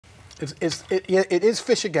It is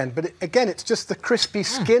fish again, but again, it's just the crispy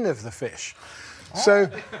skin of the fish. So,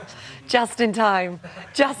 just in time.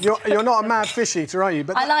 You're not a mad fish eater, are you?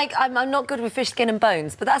 But I'm not good with fish skin and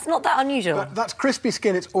bones, but that's not that unusual. That's crispy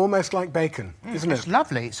skin. It's almost like bacon, isn't it? It's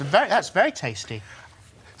lovely. That's very tasty.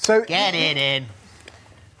 So get it in.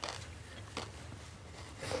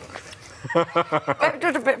 It's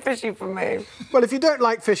just a bit fishy for me. Well, if you don't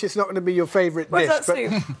like fish, it's not going to be your favourite dish. What's that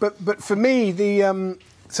soup? But for me,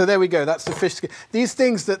 so there we go. That's the fish skin. These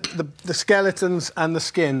things that the skeletons and the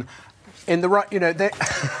skin. In the right,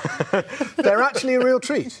 they're actually a real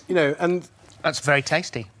treat, and that's very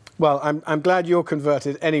tasty. Well, I'm glad you're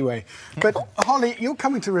converted anyway. But Holly, you're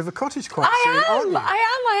coming to River Cottage quite soon, aren't you?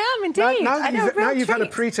 I am indeed. Now you've had a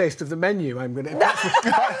pre-taste of the menu.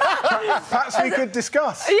 Perhaps we could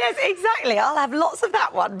discuss. Yes, exactly. I'll have lots of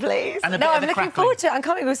that one, please. And I'm looking forward to it. I'm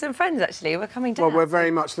coming with some friends actually. We're coming down. Well, we're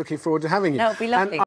very much looking forward to having you. No, it'll be lovely.